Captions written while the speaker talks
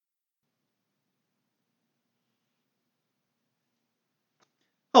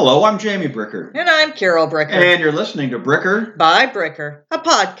Hello, I'm Jamie Bricker. And I'm Carol Bricker. And you're listening to Bricker by Bricker, a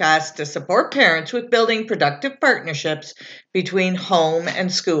podcast to support parents with building productive partnerships between home and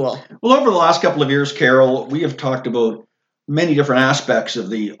school. Well, over the last couple of years, Carol, we have talked about many different aspects of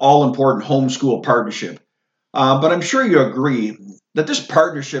the all-important homeschool partnership. But I'm sure you agree that this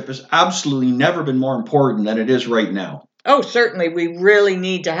partnership has absolutely never been more important than it is right now. Oh, certainly. We really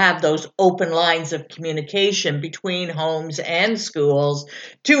need to have those open lines of communication between homes and schools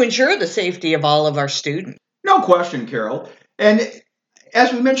to ensure the safety of all of our students. No question, Carol. And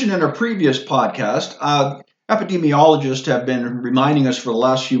as we mentioned in our previous podcast, epidemiologists have been reminding us for the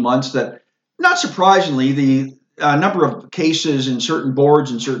last few months that, not surprisingly, the number of cases in certain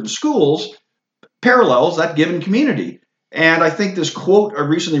boards and certain schools parallels that given community. And I think this quote I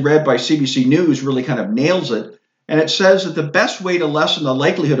recently read by CBC News really kind of nails it. And it says that the best way to lessen the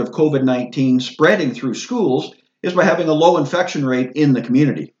likelihood of COVID-19 spreading through schools is by having a low infection rate in the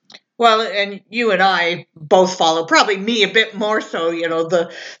community. Well, and you and I both follow, probably me a bit more so,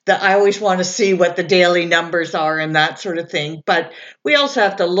 I always want to see what the daily numbers are and that sort of thing. But we also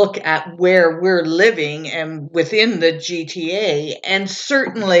have to look at where we're living and within the GTA. And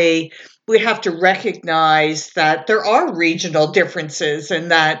certainly we have to recognize that there are regional differences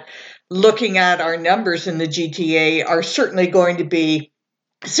and that looking at our numbers in the GTA are certainly going to be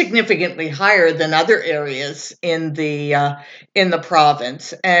significantly higher than other areas in the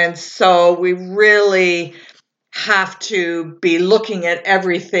province. And so we really have to be looking at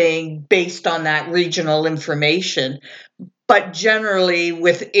everything based on that regional information. But generally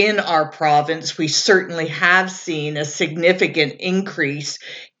within our province, we certainly have seen a significant increase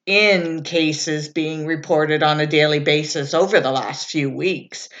in cases being reported on a daily basis over the last few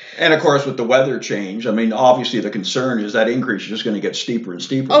weeks. And of course, with the weather change, obviously the concern is that increase is just going to get steeper and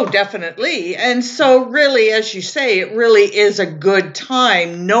steeper. Oh, definitely. And so really, as you say, it really is a good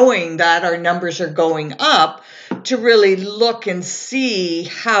time knowing that our numbers are going up to really look and see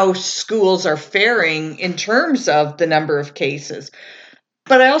how schools are faring in terms of the number of cases.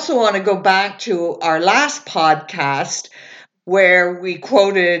 But I also want to go back to our last podcast where we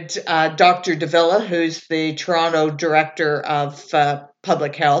quoted Dr. Davila, who's the Toronto Director of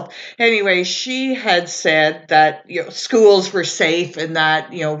Public Health. Anyway, she had said that schools were safe and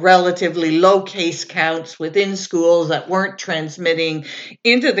that relatively low case counts within schools that weren't transmitting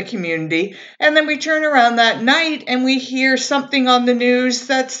into the community. And then we turn around that night and we hear something on the news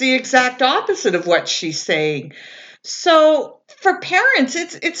that's the exact opposite of what she's saying. So for parents,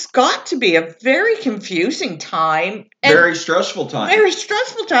 it's got to be a very confusing time. Very stressful time. Very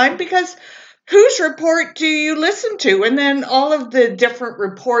stressful time because whose report do you listen to? And then all of the different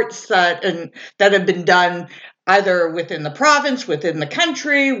reports that have been done either within the province, within the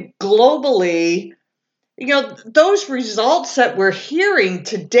country, globally, those results that we're hearing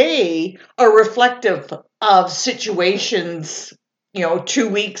today are reflective of situations, 2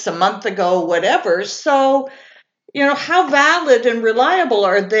 weeks, a month ago, whatever. So how valid and reliable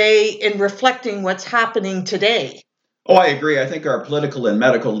are they in reflecting what's happening today? Oh, I agree. I think our political and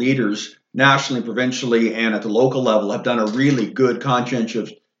medical leaders, nationally, provincially, and at the local level, have done a really good,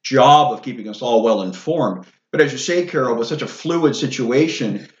 conscientious job of keeping us all well informed. But as you say, Carol, with such a fluid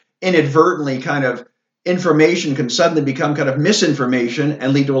situation, inadvertently kind of information can suddenly become kind of misinformation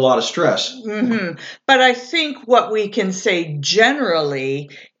and lead to a lot of stress. Mm-hmm. But I think what we can say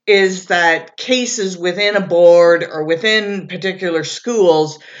generally is that cases within a board or within particular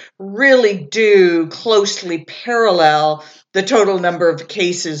schools really do closely parallel the total number of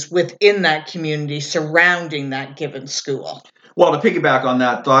cases within that community surrounding that given school. Well, to piggyback on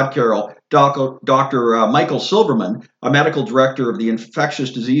that thought, Carol, Dr. Michael Silverman, a medical director of the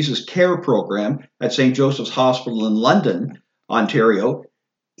Infectious Diseases Care Program at St. Joseph's Hospital in London, Ontario,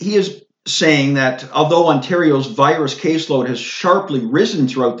 he is saying that although Ontario's virus caseload has sharply risen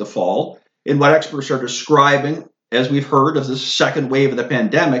throughout the fall, in what experts are describing, as we've heard, of the second wave of the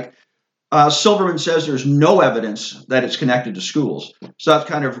pandemic, Silverman says there's no evidence that it's connected to schools. So that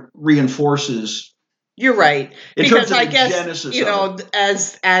kind of reinforces. You're right, because I guess genesis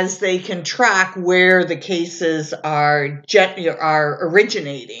as they can track where the cases are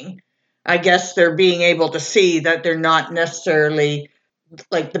originating, I guess they're being able to see that they're not necessarily.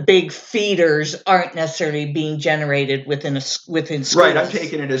 Like the big feeders aren't necessarily being generated within schools. Right, I'm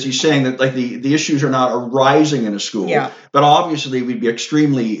taking it as he's saying that like the issues are not arising in a school. Yeah. But obviously we'd be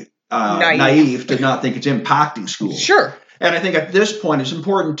extremely naive to not think it's impacting schools. Sure. And I think at this point it's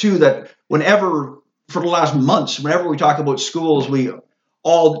important too that whenever, for the last months, whenever we talk about schools, we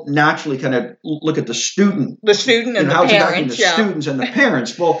all naturally kind of look at the student. The student and the how it's parents. impacting the students and the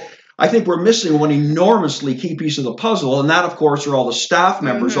parents. Well, I think we're missing one enormously key piece of the puzzle, and that, of course, are all the staff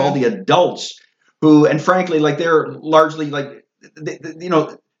members, all the adults who, and frankly, like they're largely like, they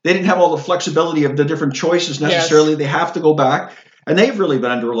didn't have all the flexibility of the different choices necessarily. Yes. They have to go back, and they've really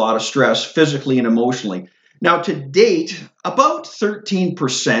been under a lot of stress physically and emotionally. Now, to date, about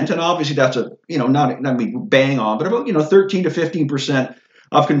 13%, and obviously that's not me bang on, but about 13 to 15%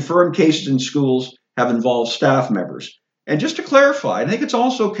 of confirmed cases in schools have involved staff members. And just to clarify, I think it's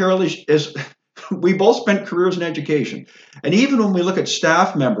also, Carol, is we both spent careers in education. And even when we look at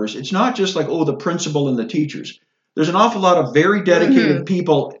staff members, it's not just like, the principal and the teachers. There's an awful lot of very dedicated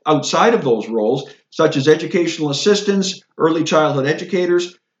people outside of those roles, such as educational assistants, early childhood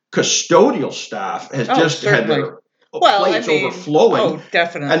educators, custodial staff has just certainly. had their plates overflowing. Oh,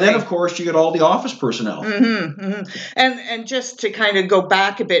 definitely. And then, of course, you get all the office personnel. And just to kind of go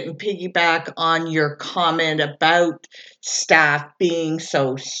back a bit and piggyback on your comment about staff being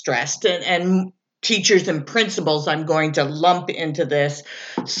so stressed and teachers and principals, I'm going to lump into this.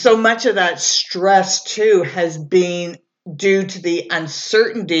 So much of that stress, too, has been due to the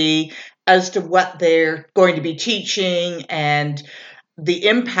uncertainty as to what they're going to be teaching and the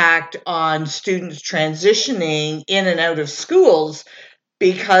impact on students transitioning in and out of schools,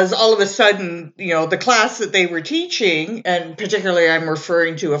 because all of a sudden, the class that they were teaching, and particularly I'm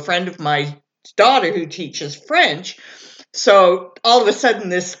referring to a friend of my daughter who teaches French. So all of a sudden,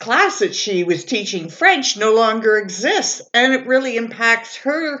 this class that she was teaching French no longer exists, and it really impacts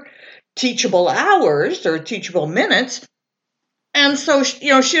her teachable hours or teachable minutes. And so, she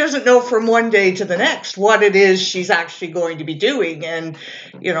doesn't know from one day to the next what it is she's actually going to be doing. And,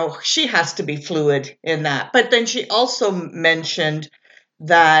 she has to be fluid in that. But then she also mentioned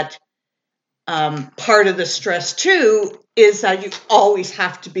that part of the stress, too, is that you always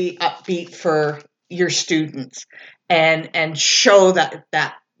have to be upbeat for your students and show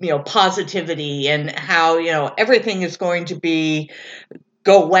that positivity and how, everything is going to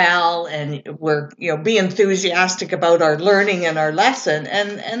go well, and we're be enthusiastic about our learning and our lesson,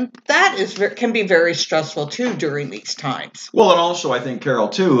 and that can be very stressful too during these times. Well, and also I think, Carol,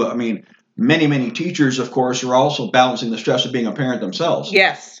 too, I mean, many teachers, of course, are also balancing the stress of being a parent themselves.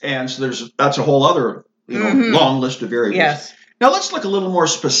 Yes. And so that's a whole other long list of variables. Yes. Now let's look a little more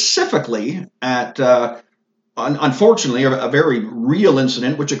specifically at unfortunately a very real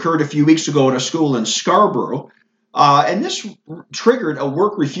incident which occurred a few weeks ago at a school in Scarborough. And this triggered a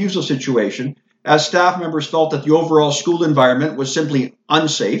work refusal situation as staff members felt that the overall school environment was simply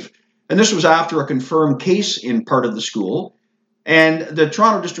unsafe. And this was after a confirmed case in part of the school. And the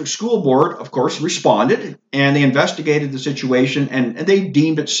Toronto District School Board, of course, responded, and they investigated the situation, and they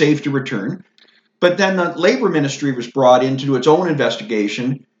deemed it safe to return. But then the Labour Ministry was brought in to do its own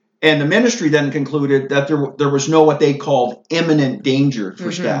investigation, and the ministry then concluded that there was no what they called imminent danger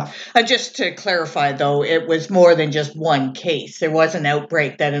for staff. Just to clarify, though, it was more than just one case. There was an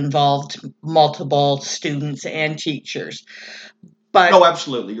outbreak that involved multiple students and teachers. But no,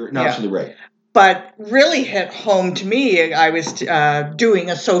 absolutely. You're absolutely right. But really hit home to me, I was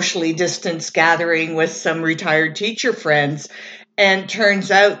doing a socially distanced gathering with some retired teacher friends, and turns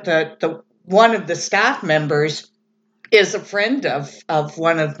out that one of the staff members is a friend of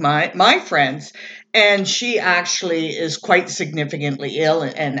one of my friends, and she actually is quite significantly ill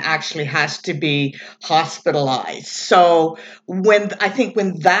and actually has to be hospitalized. So when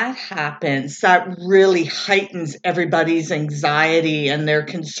that happens, that really heightens everybody's anxiety and their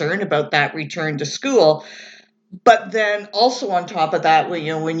concern about that return to school. But then also on top of that,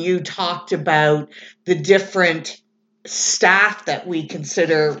 when you talked about the different staff that we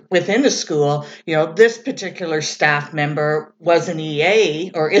consider within a school, this particular staff member was an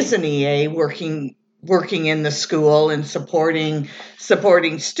EA or is an EA working in the school and supporting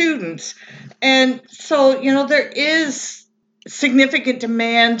students. And so, there is significant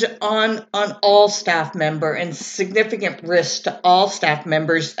demand on all staff member and significant risk to all staff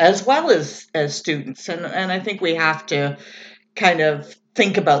members as well as students. And I think we have to kind of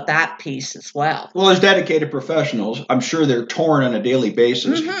think about that piece as well. Well, as dedicated professionals, I'm sure they're torn on a daily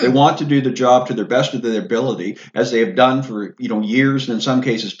basis. They want to do the job to their best of their ability, as they have done for years and in some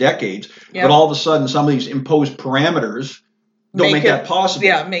cases decades. Yep. But all of a sudden, some of these imposed parameters don't make that possible.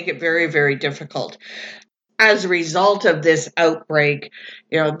 Yeah, make it very, very difficult. As a result of this outbreak,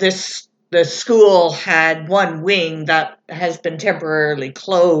 the school had one wing that has been temporarily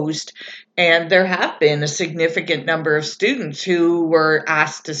closed, and there have been a significant number of students who were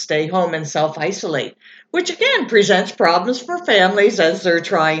asked to stay home and self-isolate, which again presents problems for families as they're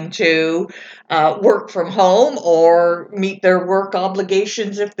trying to work from home or meet their work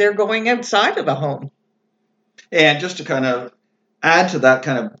obligations if they're going outside of the home. And just to kind of add to that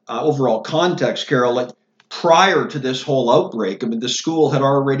kind of overall context, Carol, like prior to this whole outbreak, I mean, the school had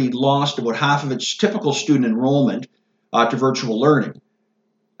already lost about half of its typical student enrollment to virtual learning.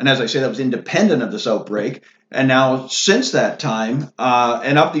 And as I say, that was independent of this outbreak. And now, since that time,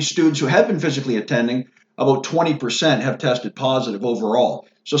 and of these students who have been physically attending, about 20% have tested positive overall.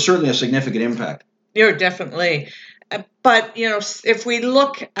 So certainly a significant impact. Definitely. But, if we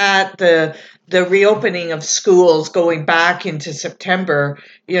look at the reopening of schools going back into September,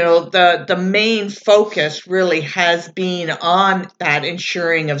 the main focus really has been on that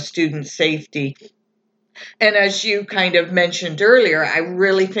ensuring of student safety. And as you kind of mentioned earlier, I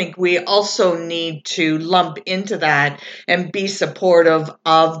really think we also need to lump into that and be supportive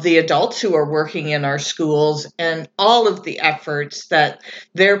of the adults who are working in our schools and all of the efforts that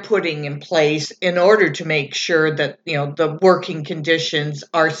they're putting in place in order to make sure that, the working conditions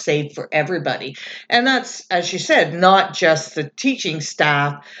are safe for everybody. And that's, as you said, not just the teaching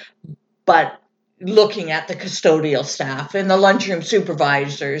staff, but looking at the custodial staff and the lunchroom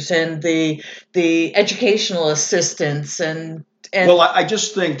supervisors and the educational assistants and well, I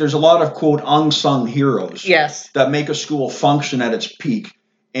just think there's a lot of, quote, unsung heroes yes, that make a school function at its peak.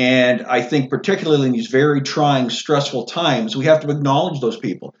 And I think particularly in these very trying, stressful times, we have to acknowledge those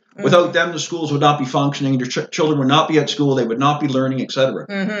people. mm-hmm. Without them, the schools would not be functioning, your children would not be at school, they would not be learning, etc.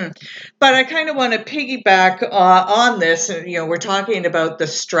 Mm-hmm. But I kind of want to piggyback on this. And, we're talking about the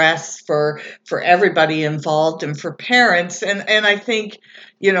stress for everybody involved and for parents. And I think,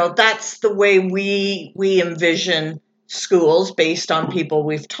 that's the way we envision schools based on people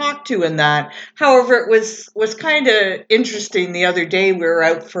we've talked to in that. However, it was kind of interesting the other day. We were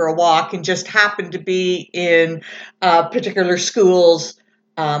out for a walk and just happened to be in a particular school's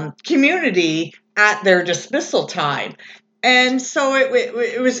community at their dismissal time. And so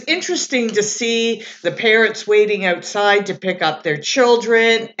it was interesting to see the parents waiting outside to pick up their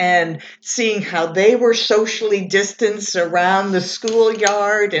children and seeing how they were socially distanced around the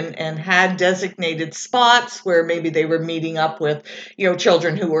schoolyard and had designated spots where maybe they were meeting up with,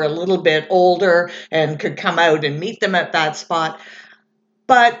 children who were a little bit older and could come out and meet them at that spot.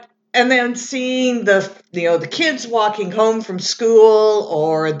 And then seeing the kids walking home from school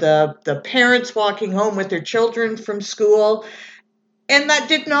or the parents walking home with their children from school, and that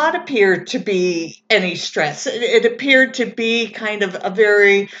did not appear to be any stress. It appeared to be kind of a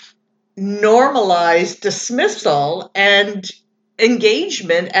very normalized dismissal and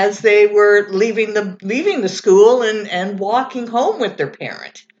engagement as they were leaving the school and walking home with their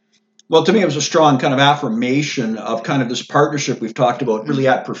parent. Well, to me, it was a strong kind of affirmation of kind of this partnership we've talked about, really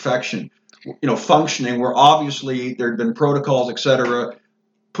at perfection, functioning, where obviously there had been protocols, et cetera,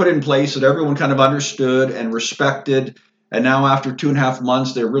 put in place that everyone kind of understood and respected. And now after 2.5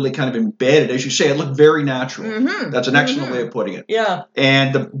 months, they're really kind of embedded. As you say, it looked very natural. Mm-hmm. That's an excellent way of putting it. Yeah.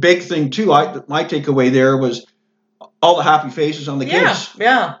 And the big thing, too, my takeaway there was all the happy faces on the kids.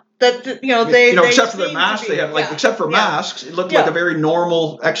 Yeah. That they except for their masks, they have except for masks, it looked like a very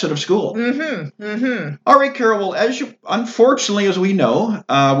normal exit of school. Mm-hmm. Mm-hmm. All right, Carol. Well, unfortunately, as we know,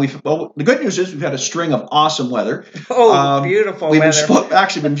 the good news is we've had a string of awesome weather. Oh, beautiful we've weather.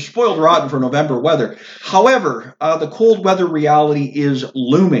 Actually been spoiled rotten for November weather. However, the cold weather reality is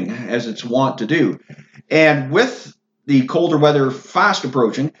looming, as it's wont to do, and with the colder weather fast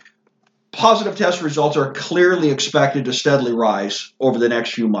approaching, positive test results are clearly expected to steadily rise over the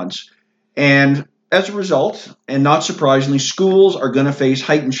next few months. And as a result, and not surprisingly, schools are going to face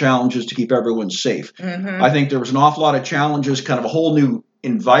heightened challenges to keep everyone safe. Mm-hmm. I think there was an awful lot of challenges, kind of a whole new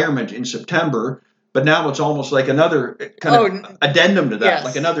environment in September, but now it's almost like another kind of addendum to that,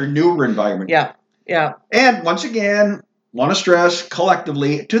 like another newer environment. Yeah. And once again, want to stress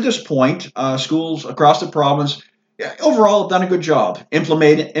collectively, to this point, schools across the province overall have done a good job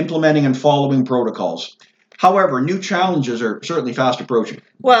implementing and following protocols. However, new challenges are certainly fast approaching.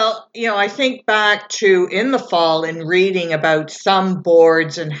 Well, I think back to in the fall and reading about some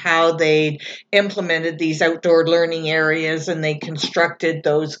boards and how they implemented these outdoor learning areas and they constructed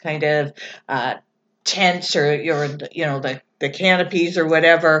those kind of tents or the canopies or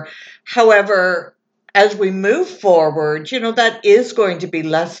whatever. However, as we move forward, that is going to be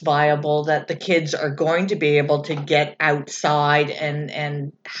less viable, that the kids are going to be able to get outside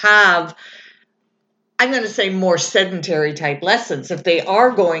and have, I'm going to say, more sedentary type lessons. If they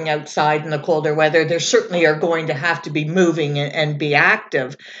are going outside in the colder weather, they certainly are going to have to be moving and be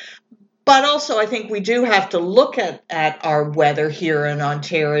active. But also, I think we do have to look at our weather here in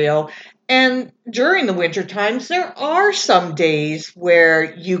Ontario. And during the winter times, there are some days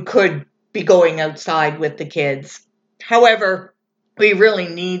where you could be going outside with the kids. However, we really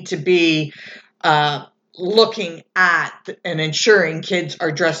need to be looking at and ensuring kids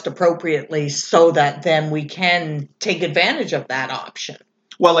are dressed appropriately so that then we can take advantage of that option.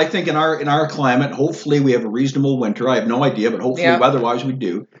 Well, I think in our climate, hopefully we have a reasonable winter. I have no idea, but hopefully weather-wise we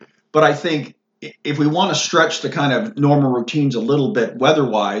do. But I think if we want to stretch the kind of normal routines a little bit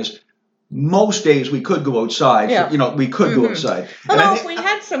weather-wise, most days we could go outside. Yeah. We could go outside. Although if we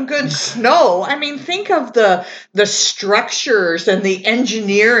had some good snow, I mean, think of the structures and the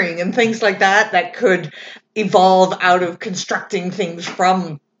engineering and things like that could evolve out of constructing things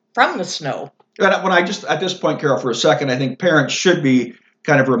from the snow. And when at this point, Carol, for a second, I think parents should be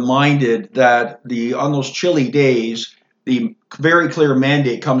kind of reminded that on those chilly days, the very clear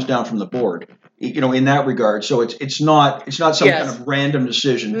mandate comes down from the board, in that regard. So it's not some kind of random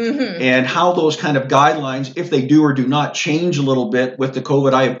decision. And how those kind of guidelines, if they do or do not change a little bit with the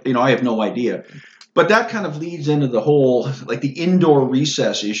COVID, I have no idea. But that kind of leads into the whole, like, the indoor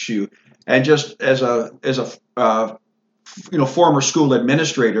recess issue. And just as a former school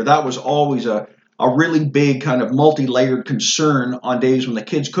administrator, that was always a really big kind of multi-layered concern on days when the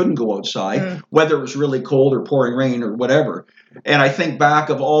kids couldn't go outside, whether it was really cold or pouring rain or whatever. And I think back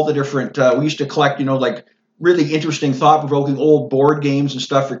of all the different, we used to collect, like really interesting, thought-provoking old board games and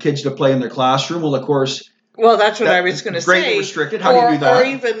stuff for kids to play in their classroom. Well, of course. Well, that's what I was going to say. Greatly restricted. How do you do that? Or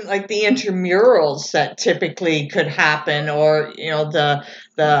even like the intramurals that typically could happen, or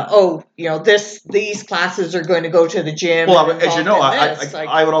these classes are going to go to the gym. Well, as you know,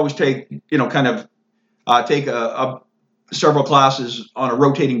 I would always take take several classes on a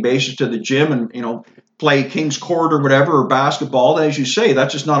rotating basis to the gym and play King's Court or whatever, or basketball. And as you say,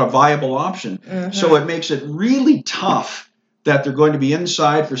 that's just not a viable option. So it makes it really tough that they're going to be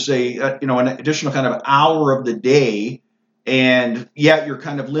inside for, say, an additional kind of hour of the day, and yet you're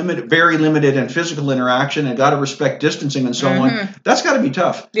kind of very limited in physical interaction, and got to respect distancing and so on. That's got to be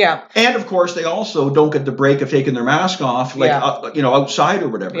tough. Yeah. And of course, they also don't get the break of taking their mask off, outside or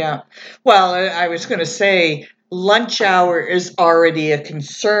whatever. Yeah. Well, I was going to say, lunch hour is already a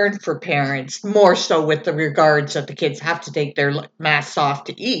concern for parents, more so with the regards that the kids have to take their masks off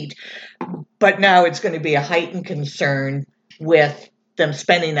to eat. But now it's going to be a heightened concern with them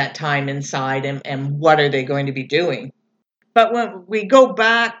spending that time inside, and what are they going to be doing. But when we go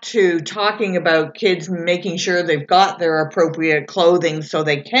back to talking about kids making sure they've got their appropriate clothing so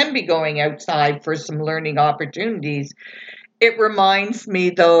they can be going outside for some learning opportunities, it reminds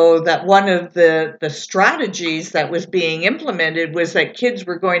me, though, that one of the strategies that was being implemented was that kids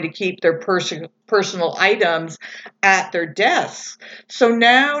were going to keep their personal items at their desks. So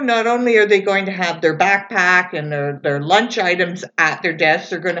now not only are they going to have their backpack and their lunch items at their desks,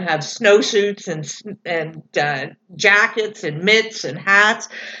 they're going to have snowsuits and jackets and mitts and hats.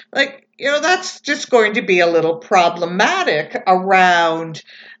 That's just going to be a little problematic around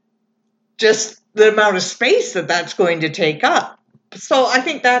just the amount of space that's going to take up. So I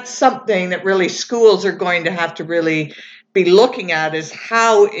think that's something that really schools are going to have to really be looking at, is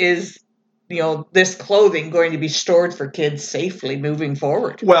how is this clothing going to be stored for kids safely moving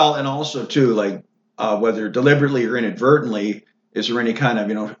forward. Well, and also too, whether deliberately or inadvertently, is there any kind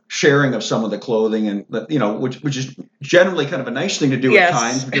of sharing of some of the clothing, and which is generally kind of a nice thing to do at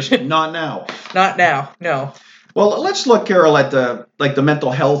times, but just not now. Not now, no. Well, let's look, Carol, at the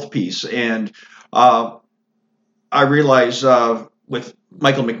mental health piece. And I realize with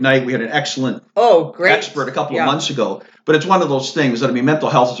Michael McKnight, we had an excellent expert a couple of months ago. But it's one of those things that, mental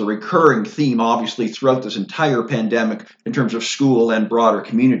health is a recurring theme, obviously, throughout this entire pandemic in terms of school and broader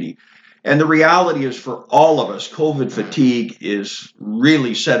community. And the reality is, for all of us, COVID fatigue is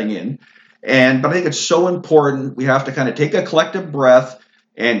really setting in. But I think it's so important. We have to kind of take a collective breath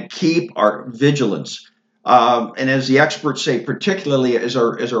and keep our vigilance. And as the experts say, particularly as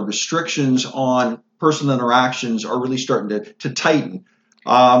our restrictions on personal interactions are really starting to tighten.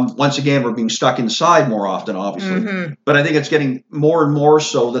 Once again, we're being stuck inside more often, obviously. But I think it's getting more and more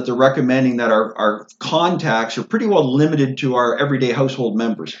so that they're recommending that our contacts are pretty well limited to our everyday household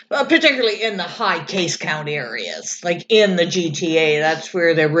members. Particularly in the high case count areas, like in the GTA, that's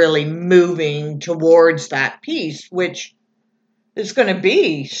where they're really moving towards that piece, which is going to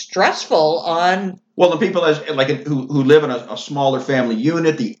be stressful on. Well, the people who live in a smaller family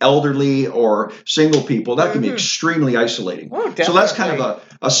unit, the elderly or single people, that can be extremely isolating. Oh, definitely. So that's kind of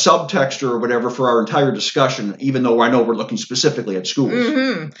a subtext or whatever for our entire discussion, even though I know we're looking specifically at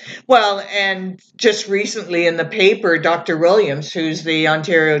schools. Well, and just recently in the paper, Dr. Williams, who's the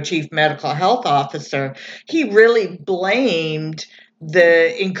Ontario Chief Medical Health Officer, he really blamed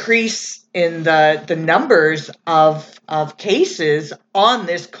the increase in the numbers of cases on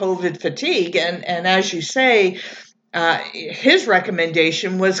this COVID fatigue. And as you say, his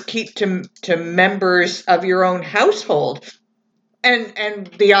recommendation was keep to members of your own household. And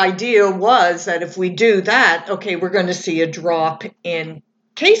the idea was that if we do that, okay, we're going to see a drop in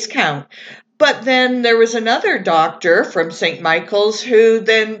case count. But then there was another doctor from St. Michael's who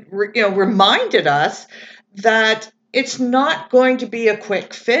then reminded us that it's not going to be a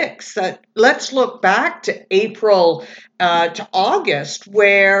quick fix. That let's look back to April to August,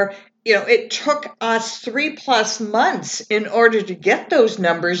 where it took us 3+ months in order to get those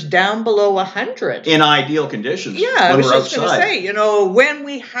numbers down below 100. In ideal conditions. Yeah, I was just going to say, when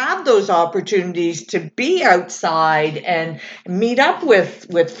we have those opportunities to be outside and meet up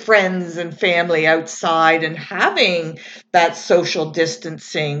with friends and family outside and having that social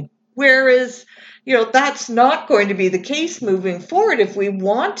distancing, whereas, that's not going to be the case moving forward. If we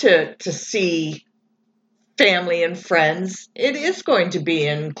want to see family and friends, it is going to be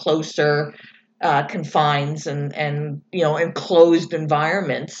in closer confines and enclosed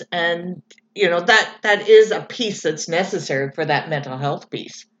environments, and that is a piece that's necessary for that mental health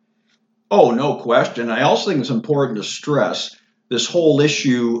piece. Oh, no question. I also think it's important to stress this whole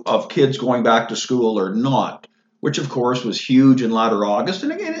issue of kids going back to school or not, which of course was huge in latter August,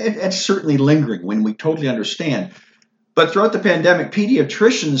 and again, it's certainly lingering when we totally understand. But throughout the pandemic,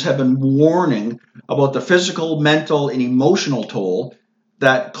 pediatricians have been warning about the physical, mental, and emotional toll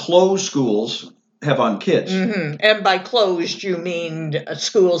that closed schools have on kids. Mm-hmm. And by closed, you mean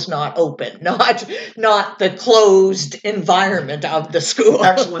school's not open, not the closed environment of the school.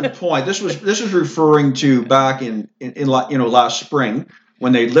 Excellent point. This was referring to back in last spring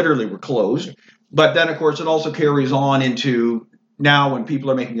when they literally were closed. But then, of course, it also carries on into now when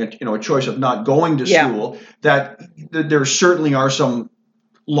people are making a choice of not going to school, that there certainly are some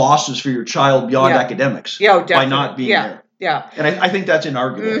losses for your child beyond academics by not being there. Yeah. And I think that's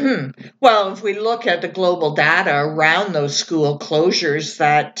inarguable. Mm-hmm. Well, if we look at the global data around those school closures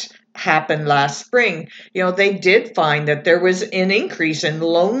that happened last spring, they did find that there was an increase in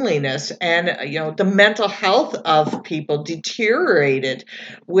loneliness, and the mental health of people deteriorated,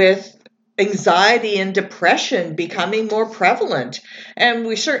 with anxiety and depression becoming more prevalent. And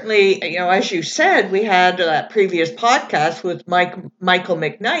we certainly, as you said, we had that previous podcast with Michael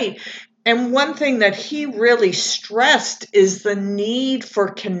McKnight. And one thing that he really stressed is the need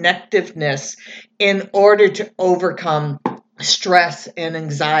for connectiveness in order to overcome stress and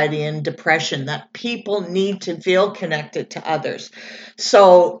anxiety and depression, that people need to feel connected to others.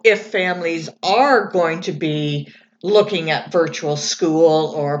 So if families are going to be looking at virtual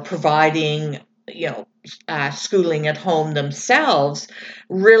school or providing, schooling at home themselves,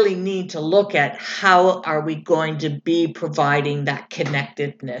 really need to look at how are we going to be providing that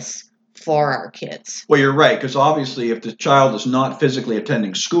connectedness for our kids. Well, you're right, because obviously if the child is not physically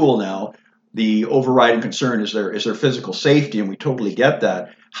attending school now, the overriding concern is their physical safety, and we totally get that.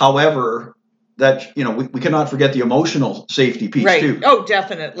 However, that we cannot forget the emotional safety piece too. Oh,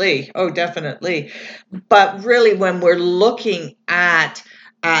 definitely. But really, when we're looking at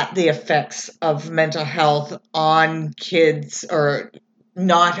the effects of mental health on kids or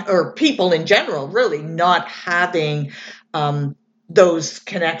people in general, really not having those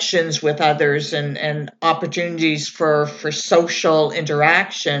connections with others and opportunities for social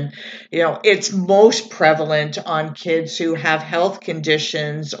interaction, it's most prevalent on kids who have health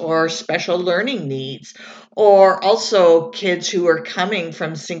conditions or special learning needs, or also kids who are coming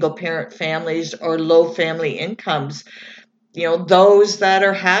from single parent families or low family incomes. Those that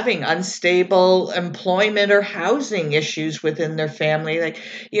are having unstable employment or housing issues within their family,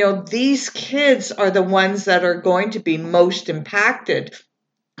 these kids are the ones that are going to be most impacted.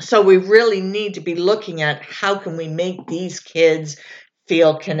 So we really need to be looking at how can we make these kids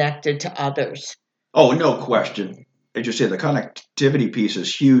feel connected to others. Oh, no question. As you say, the connectivity piece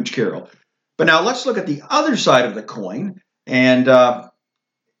is huge, Carol. But now let's look at the other side of the coin. And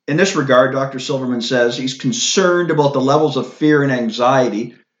in this regard, Dr. Silverman says he's concerned about the levels of fear and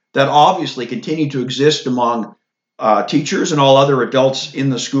anxiety that obviously continue to exist among teachers and all other adults in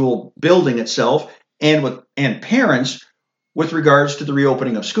the school building itself, and parents with regards to the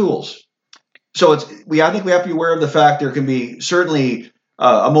reopening of schools. So I think we have to be aware of the fact there can be certainly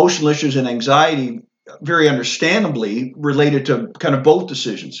emotional issues and anxiety, very understandably related to kind of both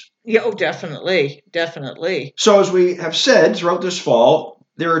decisions. Yeah, oh, definitely. So as we have said throughout this fall,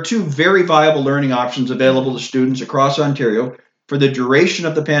 there are two very viable learning options available to students across Ontario for the duration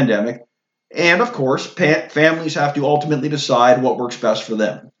of the pandemic. And of course, families have to ultimately decide what works best for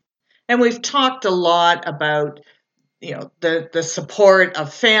them. And we've talked a lot about, the support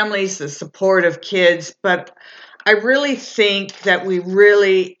of families, the support of kids, but I really think that we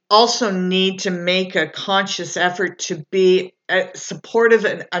really also need to make a conscious effort to be supportive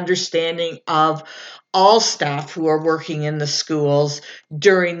and understanding of all staff who are working in the schools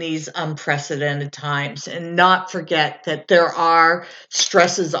during these unprecedented times, and not forget that there are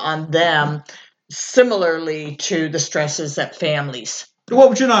stresses on them similarly to the stresses that families Well,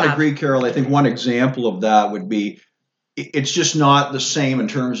 would you not have. agree, Carol? I think one example of that would be it's just not the same in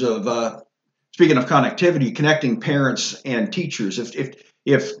terms of speaking of connectivity, connecting parents and teachers.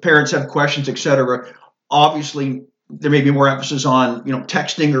 If parents have questions, etc., obviously there may be more emphasis on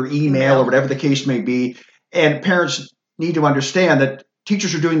texting or email or whatever the case may be, and parents need to understand that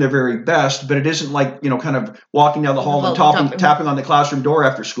teachers are doing their very best, but it isn't like kind of walking down the hall and tapping on the classroom door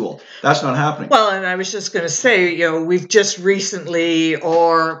after school. That's not happening. Well, and I was just going to say, we've just recently,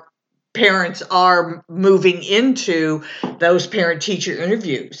 or parents are moving into those parent-teacher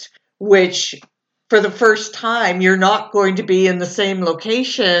interviews, which for the first time, you're not going to be in the same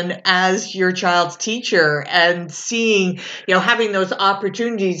location as your child's teacher, and seeing, having those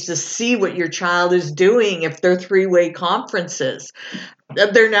opportunities to see what your child is doing. If they're three-way conferences,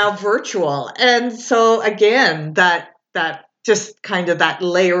 they're now virtual. And so again, that just kind of that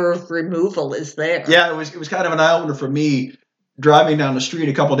layer of removal is there. Yeah, it was kind of an eye opener for me driving down the street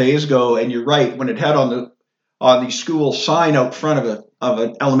a couple of days ago, and you're right, when it had on the school sign out front of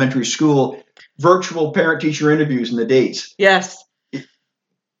an elementary school, virtual parent teacher interviews and the dates. Yes.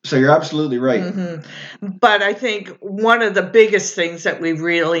 So you're absolutely right. Mm-hmm. But I think one of the biggest things that we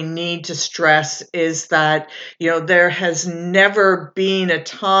really need to stress is that, there has never been a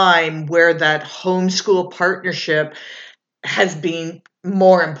time where that homeschool partnership has been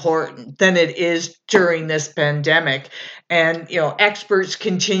more important than it is during this pandemic. And, experts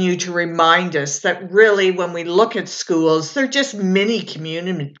continue to remind us that really when we look at schools, they're just mini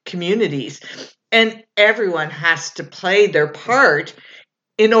communities, and everyone has to play their part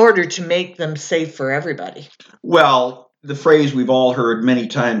in order to make them safe for everybody. Well, the phrase we've all heard many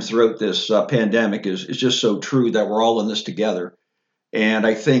times throughout this pandemic is just so true, that we're all in this together. And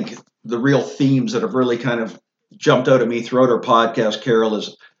I think the real themes that have really kind of jumped out at me throughout our podcast, Carol,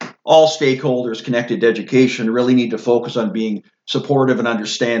 is all stakeholders connected to education really need to focus on being supportive and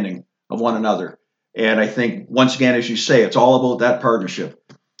understanding of one another. And I think, once again, as you say, it's all about that partnership.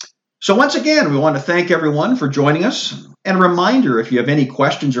 So once again, we want to thank everyone for joining us. And a reminder, if you have any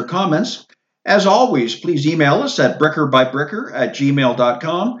questions or comments, as always, please email us at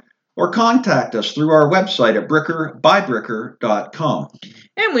brickerbybricker@gmail.com or contact us through our website at brickerbybricker.com.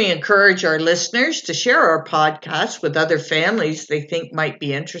 And we encourage our listeners to share our podcast with other families they think might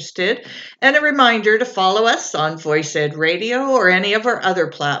be interested. And a reminder to follow us on Voice Ed Radio or any of our other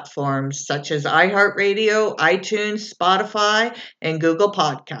platforms such as iHeartRadio, iTunes, Spotify, and Google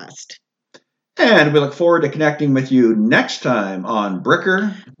Podcast. And we look forward to connecting with you next time on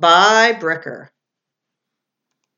Bricker by Bricker.